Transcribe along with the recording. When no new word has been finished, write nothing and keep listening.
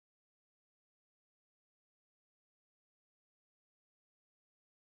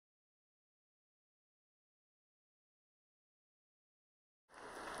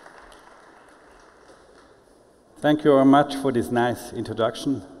Thank you very much for this nice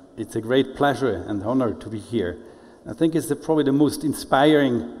introduction. It's a great pleasure and honor to be here. I think it's probably the most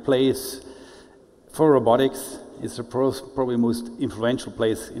inspiring place for robotics. It's probably the most influential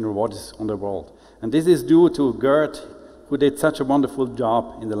place in robotics on the world. And this is due to Gert, who did such a wonderful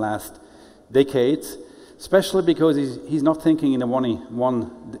job in the last decades, especially because he's not thinking in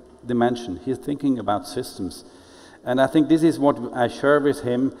one dimension. He's thinking about systems. And I think this is what I share with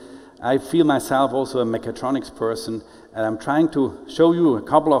him. I feel myself also a mechatronics person, and I'm trying to show you a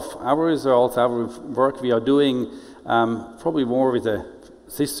couple of our results, our work we are doing, probably more with a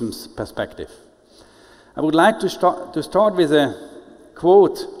systems perspective. I would like to start with a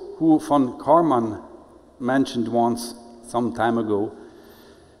quote who von Karman mentioned once some time ago.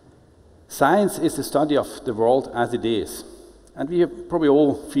 Science is the study of the world as it is. And we probably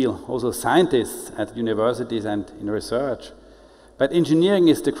all feel also scientists at universities and in research. But engineering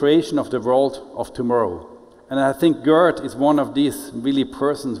is the creation of the world of tomorrow. And I think Gert is one of these really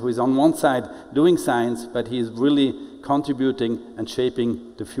persons who is on one side doing science, but he is really contributing and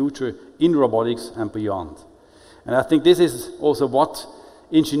shaping the future in robotics and beyond. And I think this is also what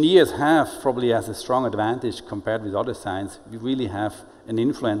engineers have probably as a strong advantage compared with other science. We really have an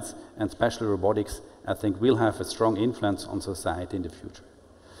influence, and especially robotics, I think, will have a strong influence on society in the future.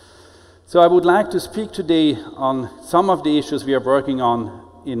 So I would like to speak today on some of the issues we are working on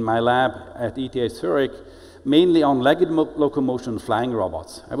in my lab at ETH Zurich, mainly on legged locomotion and flying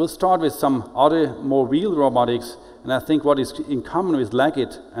robots. I will start with some other more real robotics, and I think what is in common with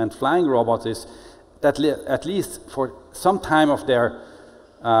legged and flying robots is that at least for some time of their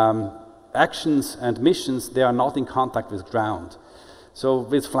actions and missions, they are not in contact with ground. So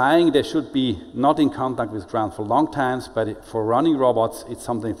with flying, they should be not in contact with ground for long times, but for running robots, it's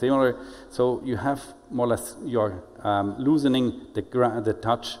something similar. So you have more or less, you're loosening the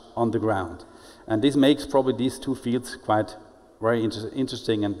touch on the ground. And this makes probably these two fields quite very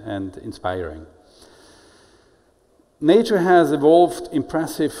interesting and inspiring. Nature has evolved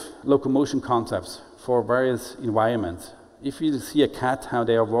impressive locomotion concepts for various environments. If you see a cat, how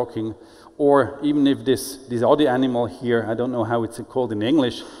they are walking, or even if this other animal here, I don't know how it's called in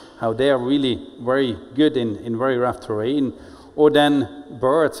English, how they are really very good in very rough terrain, or then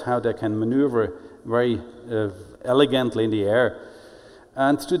birds, how they can maneuver very elegantly in the air.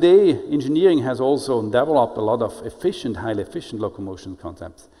 And today, engineering has also developed a lot of highly efficient locomotion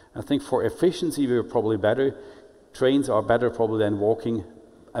concepts. I think for efficiency, we're probably better. Trains are better probably than walking.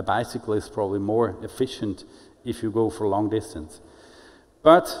 A bicycle is probably more efficient if you go for long distance.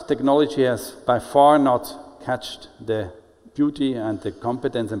 But technology has by far not catched the beauty and the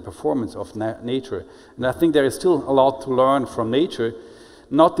competence and performance of nature. And I think there is still a lot to learn from nature,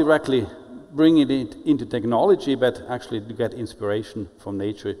 not directly bringing it into technology, but actually to get inspiration from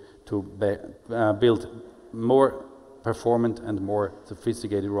nature to build more performant and more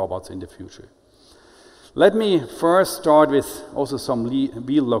sophisticated robots in the future. Let me first start with also some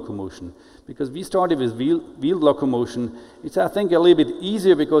wheel locomotion. Because we started with wheel locomotion, it's I think a little bit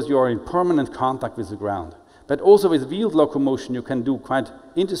easier because you are in permanent contact with the ground. But also with wheeled locomotion you can do quite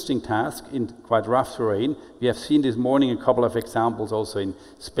interesting tasks in quite rough terrain. We have seen this morning a couple of examples also in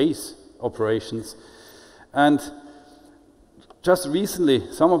space operations. And just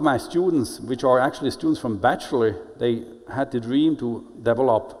recently some of my students, which are actually students from bachelor, they had the dream to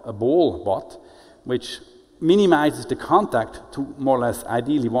develop a ball bot which minimizes the contact to more or less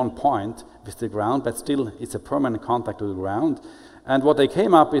ideally one point with the ground, but still it's a permanent contact to the ground. And what they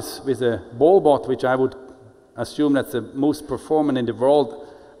came up is with a ball bot, which I would assume that's the most performant in the world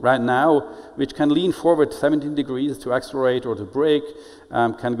right now, which can lean forward 17 degrees to accelerate or to brake,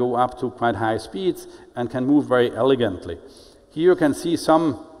 can go up to quite high speeds, and can move very elegantly. Here you can see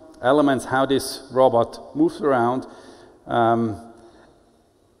some elements how this robot moves around.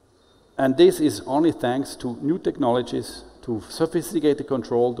 And this is only thanks to new technologies, to sophisticated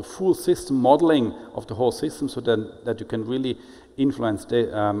control, the full system modeling of the whole system, so that you can really influence,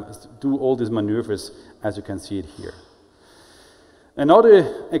 do all these maneuvers as you can see it here.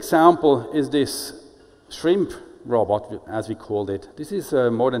 Another example is this shrimp robot, as we called it. This is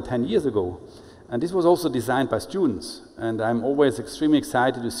more than 10 years ago. And this was also designed by students. And I'm always extremely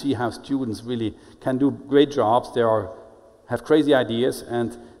excited to see how students really can do great jobs. They have crazy ideas,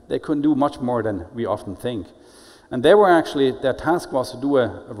 and they can do much more than we often think. And their task was to do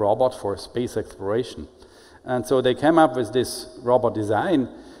a robot for space exploration. And so they came up with this robot design,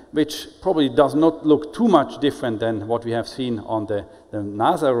 which probably does not look too much different than what we have seen on the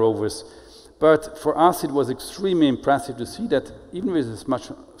NASA rovers. But for us, it was extremely impressive to see that even with this much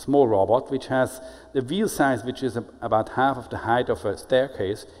small robot, which has the wheel size, which is about half of the height of a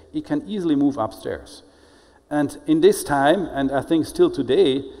staircase, it can easily move upstairs. And in this time, and I think still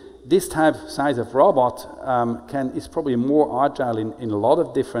today, this type size of robot is probably more agile in a lot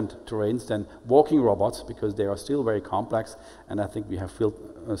of different terrains than walking robots, because they are still very complex, and I think we have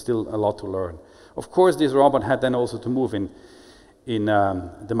still a lot to learn. Of course, this robot had then also to move in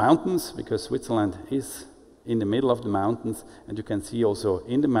the mountains, because Switzerland is in the middle of the mountains, and you can see also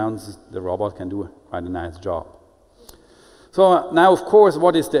in the mountains the robot can do quite a nice job. So now, of course,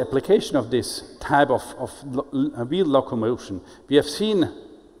 what is the application of this type of wheel locomotion? We have seen,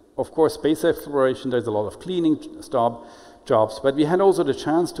 of course, space exploration. There's a lot of cleaning jobs, but we had also the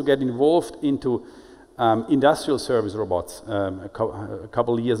chance to get involved into industrial service robots a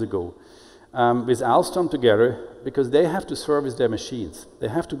couple of years ago with Alstom together, because they have to service their machines. They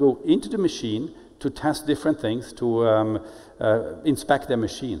have to go into the machine to test different things, to inspect their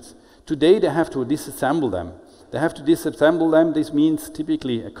machines. Today, they have to disassemble them. They have to disassemble them. This means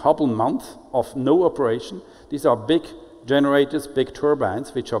typically a couple months of no operation. These are big generators, big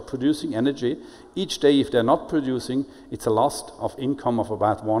turbines, which are producing energy. Each day, if they're not producing, it's a loss of income of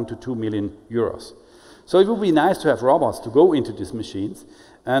about 1 to 2 million euros. So it would be nice to have robots to go into these machines.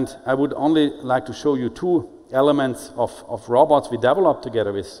 And I would only like to show you two elements of robots we developed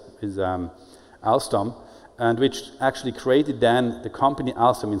together with Alstom, and which actually created then the company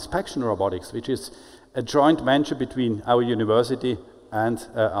Alstom Inspection Robotics, which is a joint venture between our university and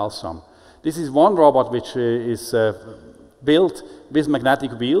Alstom. This is one robot which is built with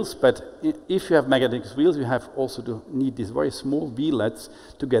magnetic wheels, but if you have magnetic wheels, you have also to need these very small wheelets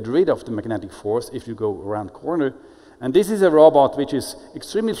to get rid of the magnetic force if you go around corner. And this is a robot which is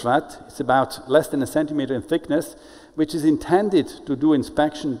extremely flat. It's about less than a centimeter in thickness, which is intended to do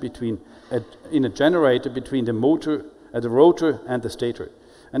inspection in a generator between the motor, the rotor and the stator.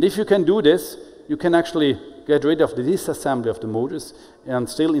 And if you can do this, you can actually get rid of the disassembly of the motors and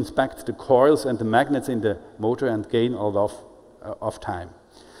still inspect the coils and the magnets in the motor and gain a lot of time.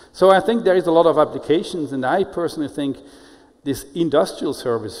 So I think there is a lot of applications, and I personally think this industrial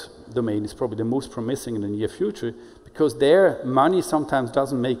service domain is probably the most promising in the near future, because their money sometimes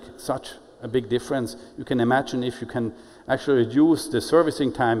doesn't make such a big difference. You can imagine if you can actually reduce the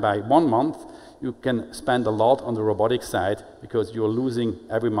servicing time by 1 month, you can spend a lot on the robotics side, because you're losing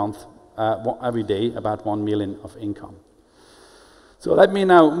every month, every day, about 1 million of income. So let me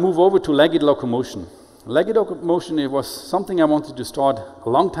now move over to legged locomotion. Legged locomotion, it was something I wanted to start a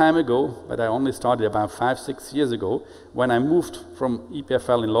long time ago, but I only started about 5, 6 years ago when I moved from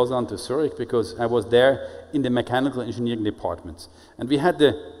EPFL in Lausanne to Zurich, because I was there in the mechanical engineering departments. And we had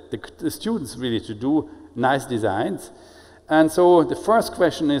the students really to do nice designs. And so the first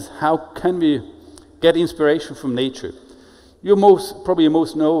question is, how can we get inspiration from nature? You probably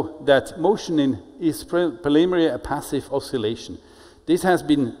most know that motion is preliminary a passive oscillation. This has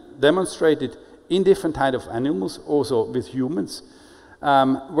been demonstrated in different types of animals, also with humans,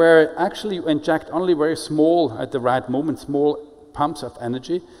 where actually you inject only very small, at the right moment, small pumps of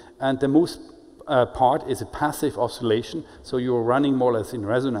energy, and the most part is a passive oscillation, so you're running more or less in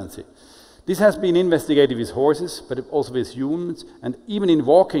resonance. This has been investigated with horses, but also with humans, and even in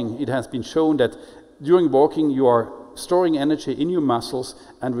walking, it has been shown that during walking you are storing energy in your muscles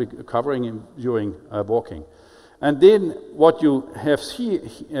and recovering during walking. And then what you have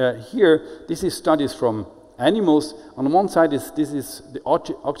here, this is studies from animals. On one side, this is the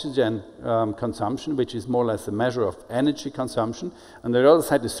oxygen consumption, which is more or less a measure of energy consumption. On the other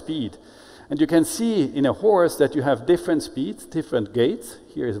side, the speed. And you can see in a horse that you have different speeds, different gaits.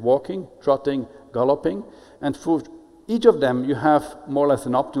 Here is walking, trotting, galloping. And for each of them, you have more or less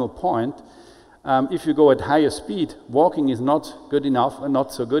an optimal point. If you go at higher speed, walking is not good enough and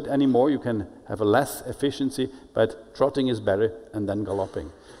not so good anymore. You can have a less efficiency, but trotting is better, and then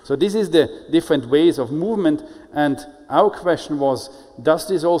galloping. So this is the different ways of movement, and our question was, does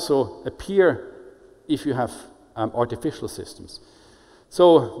this also appear if you have artificial systems?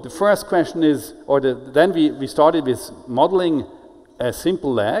 So the first question is, then we started with modeling a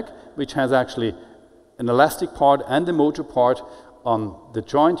simple leg, which has actually an elastic part and a motor part on the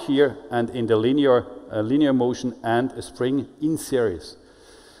joint here and in the linear motion and a spring in series.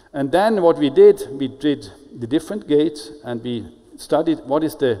 And then what we did the different gaits, and we studied what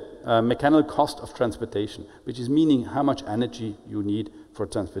is the mechanical cost of transportation, which is meaning how much energy you need for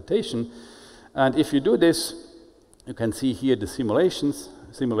transportation. And if you do this, you can see here the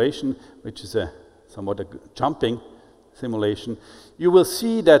simulation, which is somewhat a jumping simulation. You will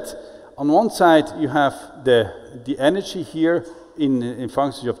see that on one side you have the energy here in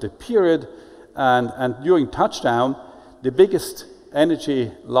function of the period, and during touchdown, the biggest energy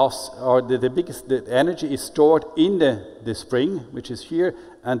loss, or the energy is stored in the spring, which is here,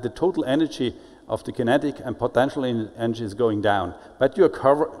 and the total energy of the kinetic and potential energy is going down. But you're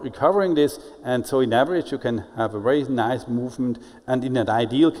recovering this, and so in average you can have a very nice movement, and in an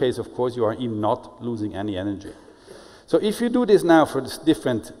ideal case, of course, you are even not losing any energy. So if you do this now for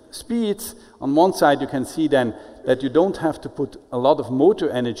different speeds, on one side you can see then that you don't have to put a lot of motor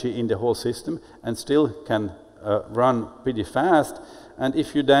energy in the whole system and still can run pretty fast. And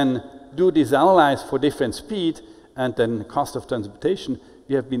if you then do this analyze for different speed and then cost of transportation,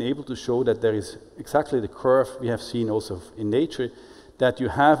 we have been able to show that there is exactly the curve we have seen also in nature, that you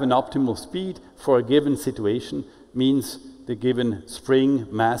have an optimal speed for a given situation, means the given spring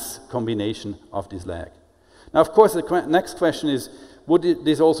mass combination of this lag. Now, of course, the next question is, would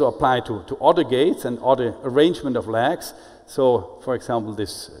this also apply to other gates and other arrangement of lags? So, for example,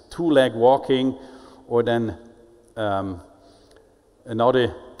 this two-leg walking, or then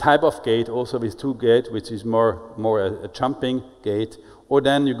another type of gate also with two gates, which is more a jumping gate, or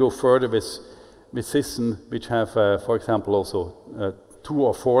then you go further with systems which have, for example, also 2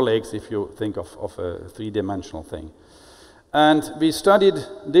 or 4 legs if you think of a three-dimensional thing. And we studied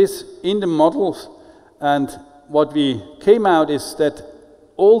this in the models, and what we came out is that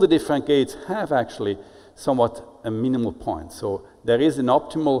all the different gates have actually somewhat a minimal point. So there is an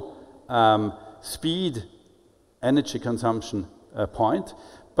optimal speed energy consumption point.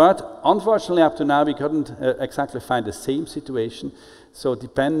 But unfortunately, up to now, we couldn't exactly find the same situation. So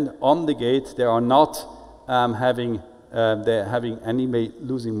depend on the gate, they are not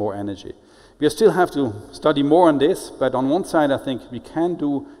losing more energy. We still have to study more on this, but on one side, I think we can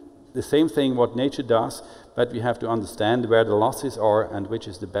do the same thing what nature does, but we have to understand where the losses are and which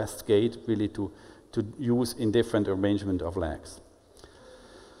is the best gate really to use in different arrangement of lags.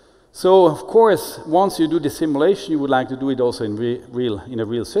 So, of course, once you do the simulation, you would like to do it also in a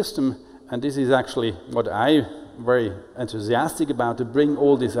real system, and this is actually what I'm very enthusiastic about, to bring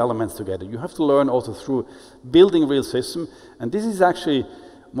all these elements together. You have to learn also through building a real system, and this is actually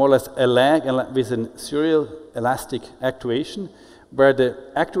more or less a lag with a serial elastic actuation, where the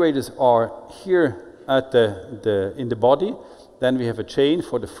actuators are here at in the body. Then we have a chain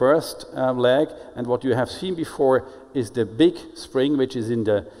for the first leg, and what you have seen before is the big spring, which is in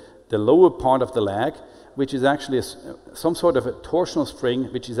the lower part of the leg, which is actually some sort of a torsional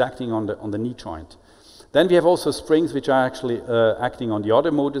spring which is acting on the knee joint. Then we have also springs which are actually acting on the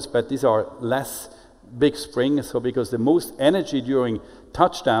other motors, but these are less big springs, so because the most energy during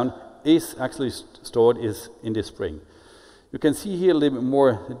touchdown is actually stored in this spring. You can see here a little bit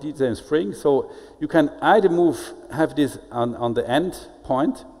more detail in spring, so you can either have this on the end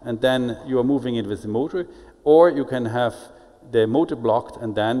point, and then you are moving it with the motor, or you can have the motor blocked,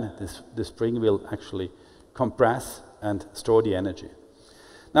 and then the spring will actually compress and store the energy.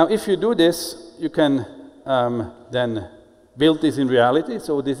 Now, if you do this, you can then build this in reality.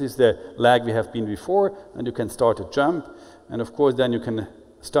 So this is the lag we have been before, and you can start to jump. And of course, then you can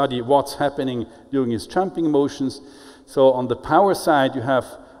study what's happening during its jumping motions. So on the power side, you have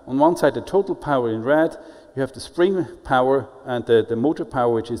on one side the total power in red, you have the spring power and the motor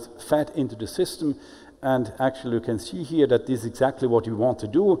power, which is fed into the system. And actually, you can see here that this is exactly what you want to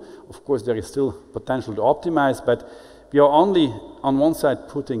do. Of course, there is still potential to optimize, but we are only on one side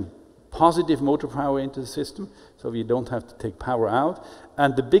putting positive motor power into the system, so we don't have to take power out.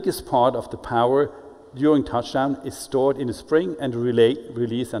 And the biggest part of the power during touchdown is stored in the spring and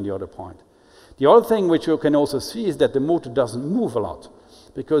released on the other point. The other thing which you can also see is that the motor doesn't move a lot,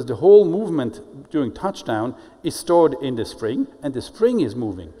 because the whole movement during touchdown is stored in the spring, and the spring is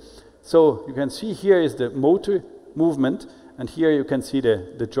moving. So you can see here is the motor movement, and here you can see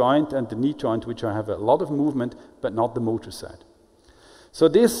the joint and the knee joint, which have a lot of movement, but not the motor side. So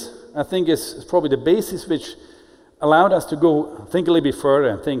this, I think, is probably the basis which allowed us to think a little bit further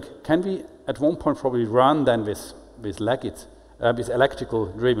and think, can we at one point probably run then with electrical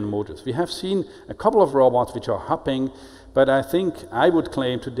driven motors? We have seen a couple of robots which are hopping, but I think I would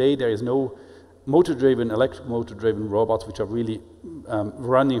claim today there is no electric motor-driven robots which are really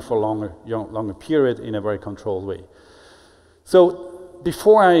running for longer period in a very controlled way. So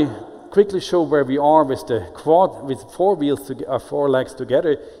before I quickly show where we are with the quad, with 4 wheels, 4 legs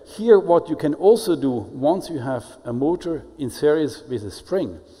together, here what you can also do once you have a motor in series with a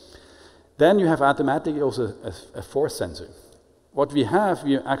spring, then you have automatically also a force sensor. What we are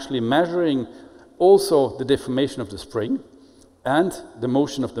actually measuring also the deformation of the spring and the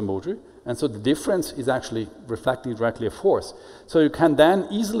motion of the motor. And so the difference is actually reflecting directly a force. So you can then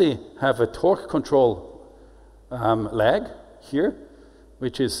easily have a torque control leg here,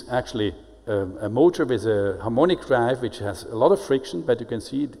 which is actually a motor with a harmonic drive, which has a lot of friction, but you can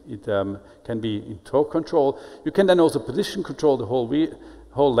see it can be in torque control. You can then also position control the whole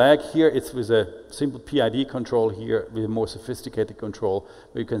whole leg. Here it's with a simple PID control, here with a more sophisticated control,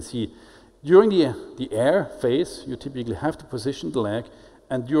 where you can see during the air phase, you typically have to position the leg,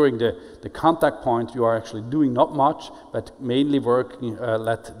 and during the contact point, you are actually doing not much, but mainly working,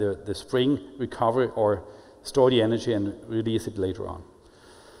 let the spring recover or store the energy and release it later on.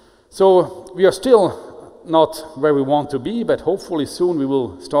 So we are still not where we want to be, but hopefully soon we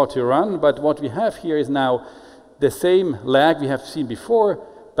will start to run. But what we have here is now the same leg we have seen before,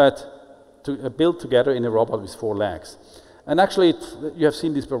 but built together in a robot with 4 legs. And actually, you have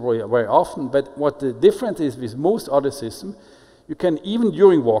seen this probably very often, but what the difference is with most other systems, you can, even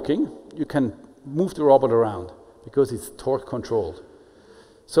during walking, you can move the robot around because it's torque controlled.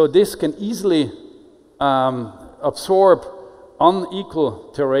 So this can easily absorb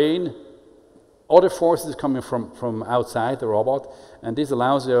unequal terrain, other forces coming from outside the robot, and this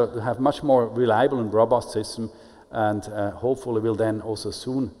allows you to have much more reliable and robust system, and hopefully will then also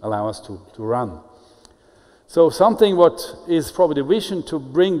soon allow us to run. So something what is probably the vision to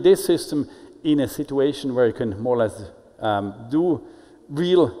bring this system in a situation where you can more or less do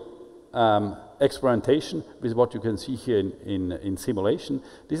real experimentation with what you can see here in simulation.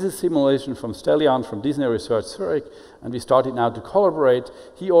 This is a simulation from Stellian from Disney Research Zurich, and we started now to collaborate.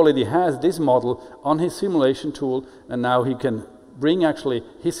 He already has this model on his simulation tool, and now he can bring actually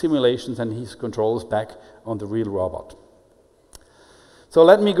his simulations and his controls back on the real robot. So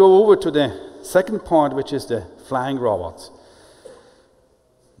let me go over to the second part, which is the flying robots.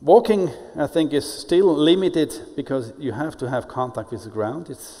 Walking, I think, is still limited because you have to have contact with the ground.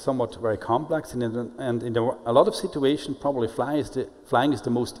 It's somewhat very complex, and in a lot of situations, probably flying is the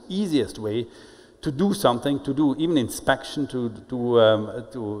most easiest way to do something, to do even inspection, to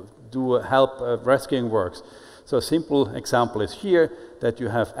do help rescuing works. So a simple example is here that you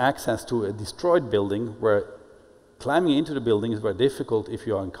have access to a destroyed building where climbing into the building is very difficult if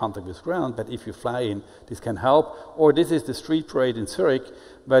you are in contact with the ground, but if you fly in, this can help. Or this is the street parade in Zurich,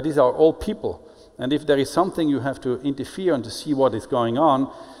 where these are all people. And if there is something you have to interfere and to see what is going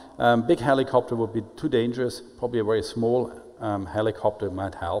on, big helicopter would be too dangerous. Probably a very small helicopter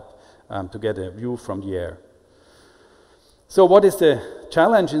might help to get a view from the air. So what is the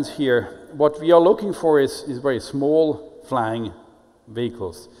challenges here? What we are looking for is very small flying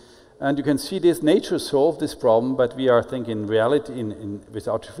vehicles. And you can see this, nature solved this problem, but we are thinking in reality, with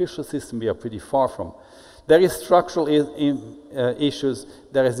artificial system, we are pretty far from. There is structural issues,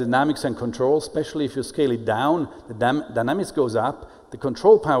 there is dynamics and control, especially if you scale it down, the dynamics goes up, the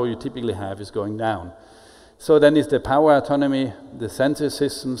control power you typically have is going down. So then is the power autonomy, the sensor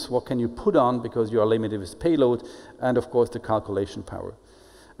systems, what can you put on because you are limited with payload, and of course the calculation power.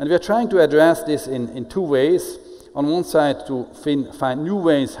 And we are trying to address this in 2 ways. On one side, to find new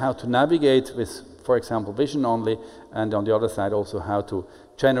ways how to navigate with, for example, vision only, and on the other side also how to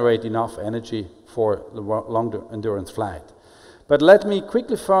generate enough energy for the long endurance flight. But let me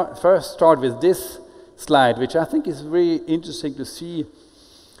quickly first start with this slide, which I think is really interesting to see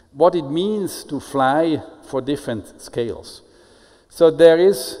what it means to fly for different scales. So there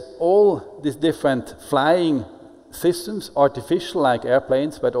is all these different flying systems, artificial like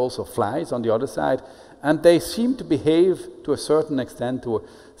airplanes, but also flies on the other side, and they seem to behave to a certain extent to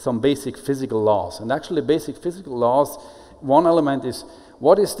some basic physical laws. And actually basic physical laws, one element is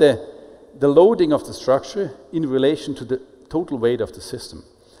what is the loading of the structure in relation to the total weight of the system.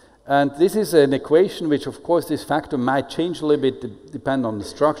 And this is an equation which, of course, this factor might change a little bit, depend on the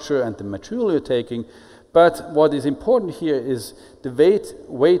structure and the material you're taking. But what is important here is the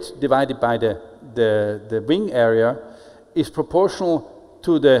weight divided by the wing area is proportional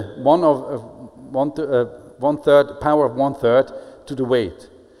to the power of 1/3 to the weight.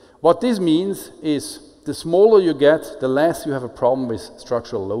 What this means is the smaller you get, the less you have a problem with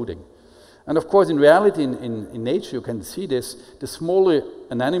structural loading. And of course, in reality, in nature, you can see this. The smaller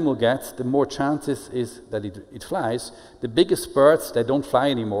an animal gets, the more chances is that it flies. The biggest birds, they don't fly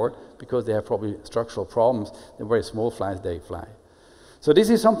anymore because they have probably structural problems. The very small flies, they fly. So this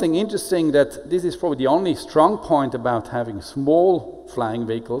is something interesting, that this is probably the only strong point about having small flying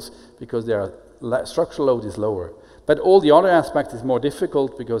vehicles, because their structural load is lower. But all the other aspects is more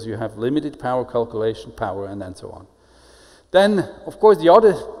difficult because you have limited power calculation power and then so on. Then, of course, the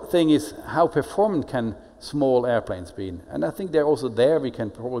other thing is how performant can small airplanes be. And I think we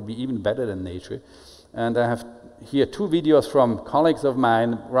can probably be even better than nature. And I have here 2 videos from colleagues of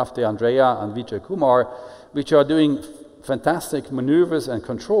mine, Raf De Andrea and Vijay Kumar, which are doing fantastic maneuvers and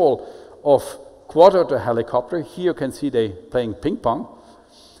control of quadrotor helicopter. Here you can see they playing ping pong.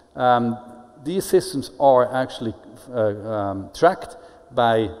 These systems are actually tracked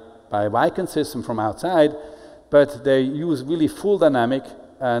by a Viken system from outside, but they use really full dynamic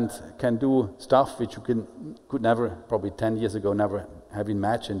and can do stuff which you could never, probably 10 years ago, never have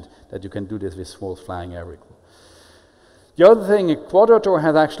imagined that you can do this with small flying air vehicle. The other thing, a quadrator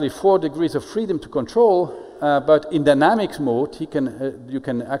has actually 4 degrees of freedom to control, but in dynamics mode, you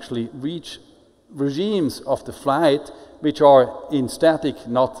can actually reach regimes of the flight which are in static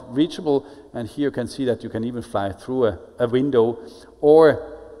not reachable, and here you can see that you can even fly through a window,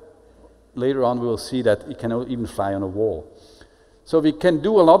 or later on we will see that it can even fly on a wall. So we can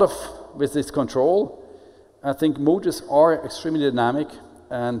do a lot with this control. I think motors are extremely dynamic,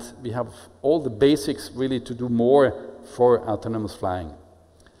 and we have all the basics really to do more for autonomous flying.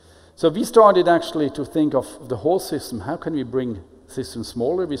 So we started actually to think of the whole system. How can we bring systems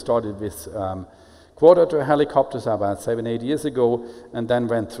smaller? We started with quadrator helicopters about 7-8 years ago, and then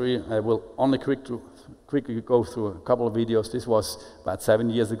went through. I will only quickly go through a couple of videos. This was about 7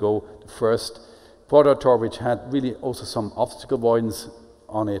 years ago, the first quadrator, which had really also some obstacle avoidance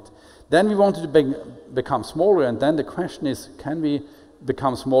on it. Then we wanted to become smaller, and then the question is, can we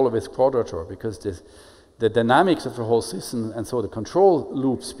become smaller with quadrator? Because the dynamics of the whole system, and so the control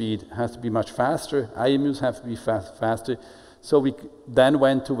loop speed has to be much faster, IMUs have to be faster. So we then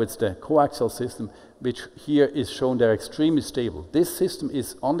went towards the coaxial system, which here is shown they're extremely stable. This system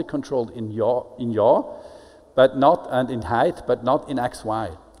is only controlled in yaw, but not, and in height, but not in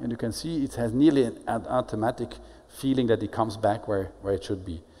XY. And you can see it has nearly an automatic feeling that it comes back where it should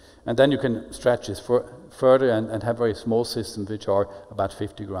be. And then you can stretch this further and have very small systems which are about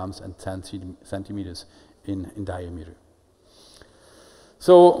 50 grams and 10 centimeters in diameter.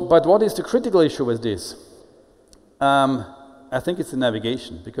 So, but what is the critical issue with this? I think it's the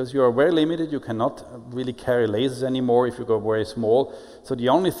navigation, because you are very limited. You cannot really carry lasers anymore if you go very small. So the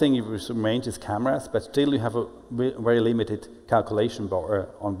only thing you remain is cameras, but still you have a very limited calculation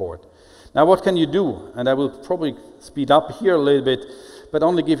on board. Now what can you do? And I will probably speed up here a little bit, but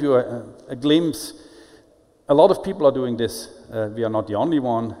only give you a glimpse. A lot of people are doing this. We are not the only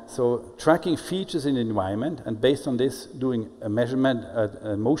one. So tracking features in the environment, and based on this, doing a measurement,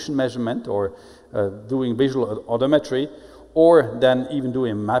 a motion measurement, or doing visual odometry, or then even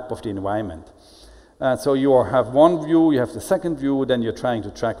doing a map of the environment. So you have one view, you have the second view, then you're trying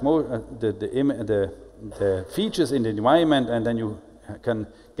to track the features in the environment, and then you can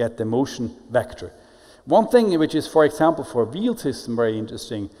get the motion vector. One thing which is, for example, for a wheel system, very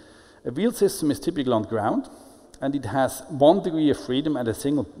interesting. A wheel system is typically on ground, and it has 1 degree of freedom at a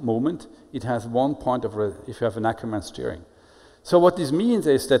single moment. It has 1 point of, if you have an Ackermann steering. So what this means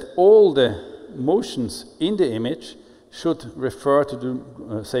is that all the motions in the image should refer to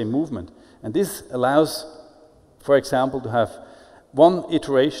the same movement. And this allows, for example, to have one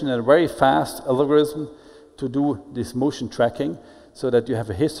iteration and a very fast algorithm to do this motion tracking, so that you have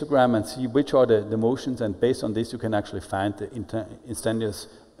a histogram and see which are the motions, and based on this you can actually find the instantaneous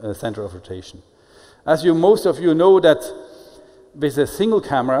center of rotation. As most of you know, that with a single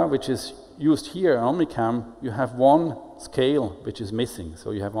camera, which is used here, Omnicam, you have one scale which is missing.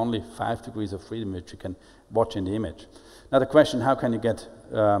 So you have only 5 degrees of freedom which you can watch in the image. Now the question, how can you get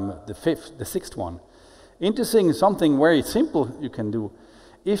the sixth one? Interesting, something very simple you can do.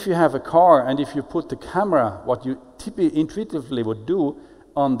 If you have a car and if you put the camera, what you typically intuitively would do,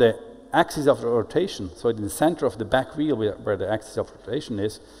 on the axis of the rotation, so in the center of the back wheel where the axis of rotation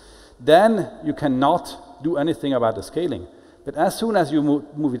is, then you cannot do anything about the scaling. But as soon as you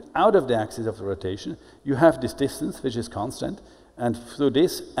move it out of the axis of the rotation, you have this distance which is constant, and through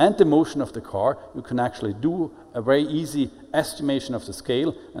this and the motion of the car, you can actually do a very easy estimation of the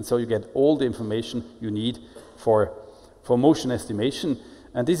scale, and so you get all the information you need for motion estimation.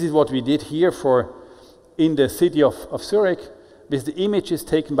 And this is what we did here in the city of Zurich, with the images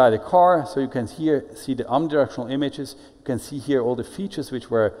taken by the car. So you can here see the omnidirectional images. You can see here all the features which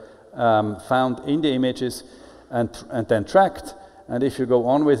were found in the images and then tracked. And if you go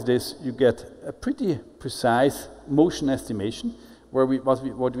on with this, you get a pretty precise motion estimation, where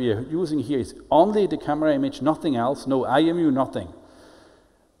what we are using here is only the camera image, nothing else, no IMU, nothing.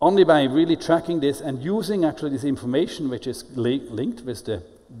 Only by really tracking this and using actually this information which is linked with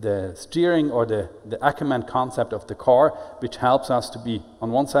the steering or the Ackermann concept of the car, which helps us to be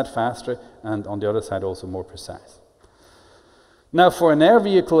on one side faster and on the other side also more precise. Now for an air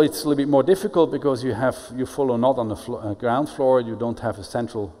vehicle it's a little bit more difficult, because you follow not on the ground floor, you don't have a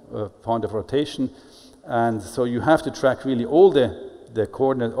central point of rotation, and so you have to track really all the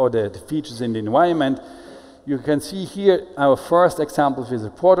coordinates or the features in the environment. You can see here our first example with a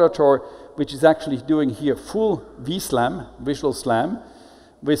quadrator, which is actually doing here full V-SLAM, visual SLAM,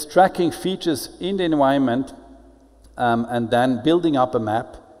 with tracking features in the environment and then building up a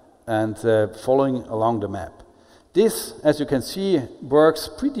map and following along the map. This, as you can see, works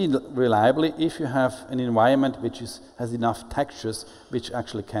pretty reliably if you have an environment which has enough textures which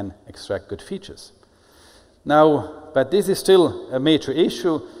actually can extract good features. Now, but this is still a major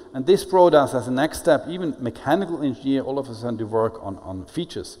issue, and this brought us as a next step, even mechanical engineer, all of a sudden to work on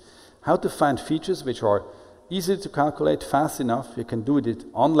features. How to find features which are easy to calculate, fast enough, you can do it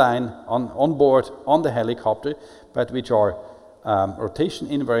online, on board, on the helicopter, but which are rotation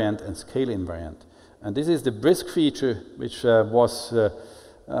invariant and scale invariant. And this is the brisk feature which was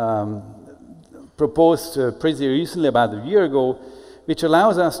proposed pretty recently, about a year ago, which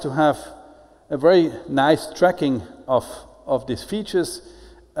allows us to have a very nice tracking of these features,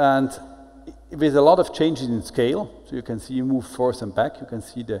 and with a lot of changes in scale. So you can see you move forth and back, you can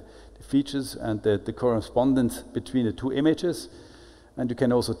see the features and the correspondence between the two images, and you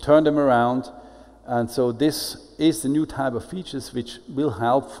can also turn them around. And so this is the new type of features which will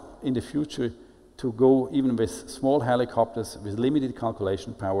help in the future to go even with small helicopters with limited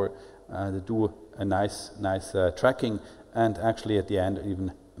calculation power to do a nice tracking, and actually at the end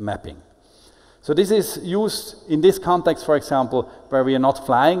even mapping. So this is used in this context, for example, where we are not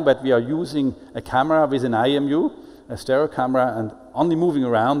flying, but we are using a camera with an IMU, a stereo camera, and only moving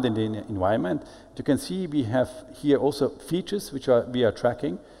around in the environment. You can see we have here also features which we are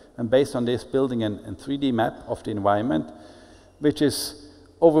tracking, and based on this building a 3D map of the environment, which is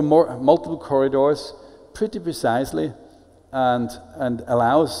over multiple corridors pretty precisely, and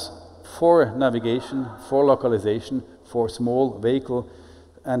allows for navigation, for localization, for small vehicle.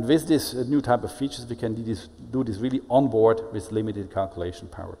 And with this new type of features, we can do this really on board with limited calculation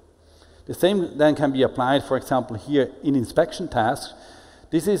power. The same then can be applied, for example, here in inspection tasks.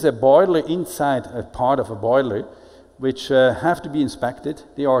 This is a boiler inside a part of a boiler, which have to be inspected.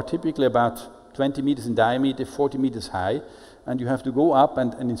 They are typically about 20 meters in diameter, 40 meters high, and you have to go up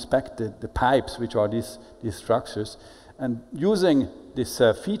and inspect the pipes, which are these structures. And using this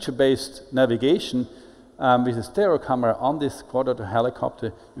feature-based navigation, with a stereo camera on this quadcopter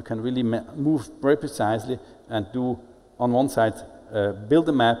helicopter, you can really move very precisely and do, on one side, build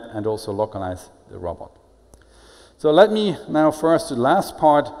a map and also localize the robot. So let me now first to the last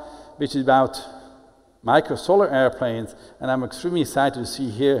part, which is about micro solar airplanes, and I'm extremely excited to see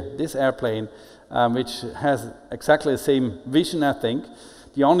here this airplane, which has exactly the same vision, I think.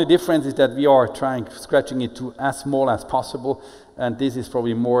 The only difference is that we are scratching it to as small as possible, and this is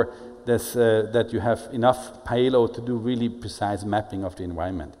probably more that you have enough payload to do really precise mapping of the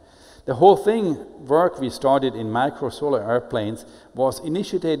environment. The whole work we started in micro solar airplanes was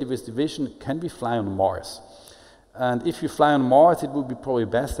initiated with the vision, can we fly on Mars? And if you fly on Mars, it would be probably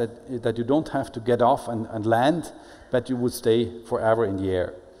best that you don't have to get off and land, but you would stay forever in the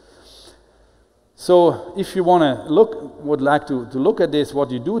air. So if you would like to look at this,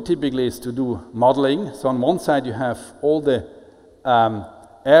 what you do typically is to do modeling. So on one side you have all the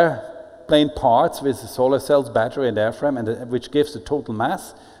airplane parts with the solar cells, battery and airframe, and which gives the total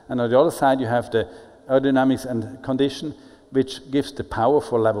mass. And on the other side you have the aerodynamics and condition, which gives the power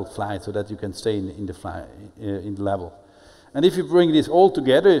for level flight, so that you can stay in the level. And if you bring this all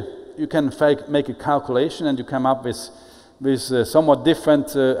together, you can make a calculation, and you come up with somewhat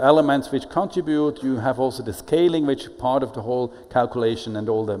different elements which contribute. You have also the scaling, which is part of the whole calculation, and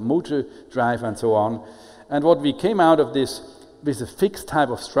all the motor drive and so on. And what we came out of this with a fixed type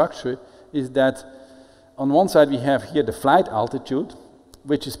of structure is that on one side we have here the flight altitude,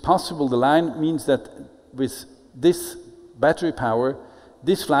 which is possible. The line means that with this battery power,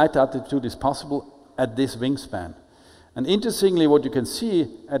 this flight altitude is possible at this wingspan. And interestingly, what you can see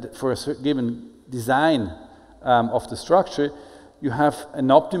for a given design of the structure, you have an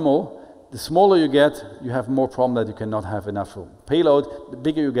optimal. The smaller you get, you have more problem that you cannot have enough payload. The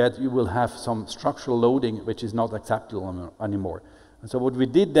bigger you get, you will have some structural loading which is not acceptable anymore. And so what we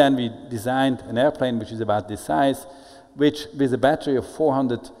did then, we designed an airplane which is about this size, which with a battery of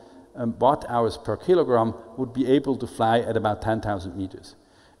 400 watt-hours per kilogram would be able to fly at about 10,000 meters.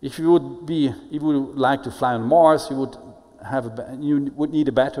 If you would like to fly on Mars, you would need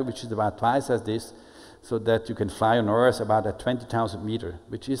a battery which is about twice as this, so that you can fly on Earth about at 20,000 meters,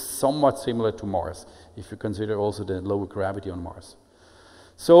 which is somewhat similar to Mars, if you consider also the lower gravity on Mars.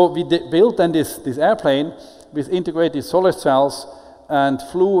 So we built then this airplane with integrated solar cells, and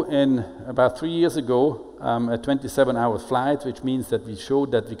flew in about 3 years ago a 27-hour flight, which means that we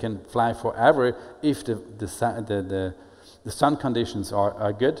showed that we can fly forever if the sun conditions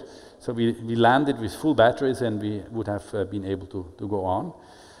are good. So we landed with full batteries, and we would have been able to go on,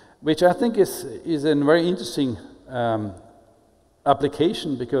 which I think is a very interesting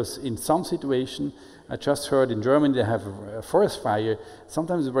application, because in some situation, I just heard in Germany they have a forest fire.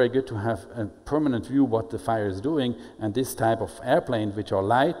 Sometimes it's very good to have a permanent view what the fire is doing, and this type of airplane, which are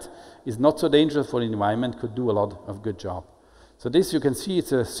light, is not so dangerous for the environment, could do a lot of good job. So this you can see,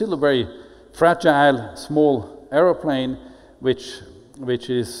 it's still a very fragile, small aeroplane, which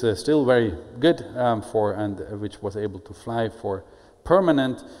is still very good which was able to fly for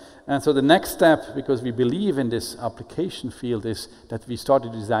permanent. And so the next step, because we believe in this application field, is that we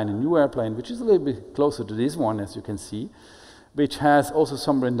started to design a new airplane, which is a little bit closer to this one, as you can see, which has also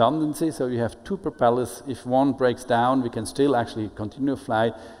some redundancy. So you have two propellers. If one breaks down, we can still actually continue to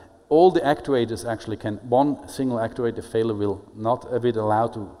fly. All the actuators actually can, one single actuator failure will not be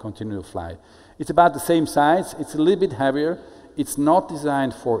allowed to continue to fly. It's about the same size. It's a little bit heavier. It's not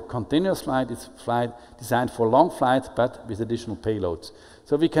designed for continuous flight. It's designed for long flights, but with additional payloads.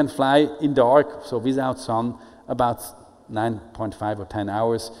 So we can fly in dark, so without sun, about 9.5 or 10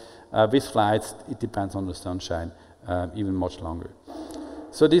 hours. With flights, it depends on the sunshine, even much longer.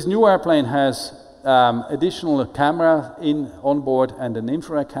 So this new airplane has additional camera on board and an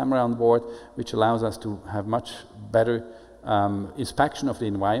infrared camera on board, which allows us to have much better inspection of the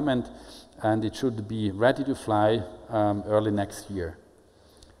environment, and it should be ready to fly early next year.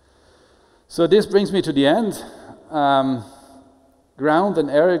 So this brings me to the end. Ground and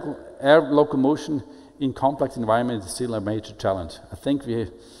air locomotion in complex environments is still a major challenge. I think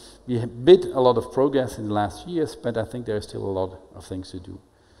we have made a lot of progress in the last years, but I think there is still a lot of things to do.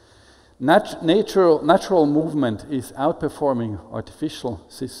 Natural movement is outperforming artificial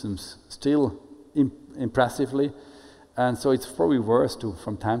systems still impressively, and so it's probably worth to,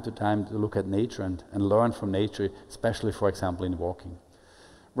 from time to time, to look at nature and learn from nature, especially, for example, in walking.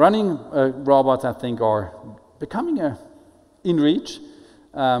 Running robots, I think, are becoming in reach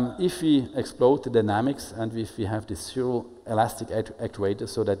if we explode the dynamics and if we have this zero elastic actuator,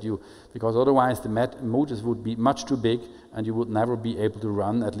 so that because otherwise the motors would be much too big and you would never be able to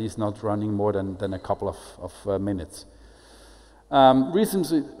run, at least not running more than a couple of minutes.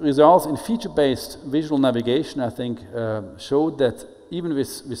 Recent results in feature-based visual navigation, I think, showed that even with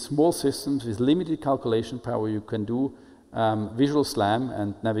small systems, with limited calculation power, you can do visual SLAM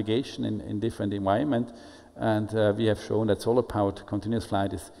and navigation in different environments. And we have shown that solar-powered continuous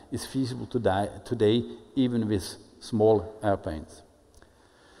flight is feasible today, even with small airplanes.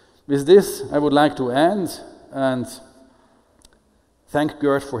 With this, I would like to end and thank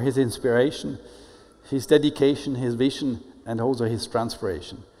Gert for his inspiration, his dedication, his vision, and also his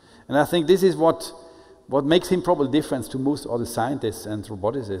transpiration. And I think this is what makes him probably different to most other scientists and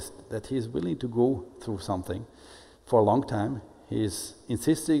roboticists, that he is willing to go through something for a long time. He is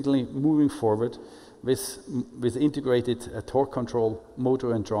insistently moving forward with integrated torque control,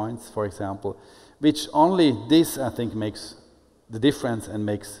 motor and joints, for example, which only this, I think, makes the difference and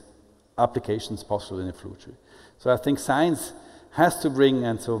makes applications possible in the future. So I think science has to bring,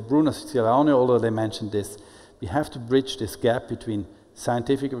 and so Bruno Cicciarone already mentioned this, we have to bridge this gap between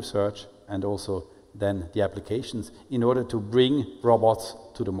scientific research and also then the applications in order to bring robots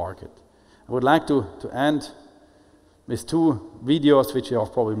to the market. I would like to end with two videos, which are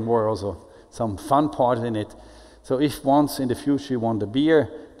probably more also some fun part in it. So if once in the future you want a beer,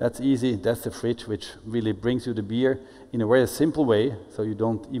 that's easy. That's the fridge which really brings you the beer in a very simple way, so you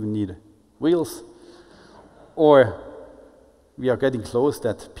don't even need wheels. Or we are getting close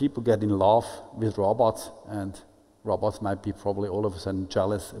that people get in love with robots, and robots might be probably all of a sudden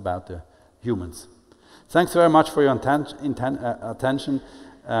jealous about the humans. Thanks very much for your attention,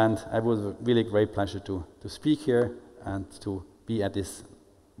 and it was a really great pleasure to speak here and to be at this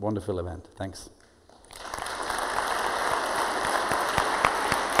wonderful event. Thanks.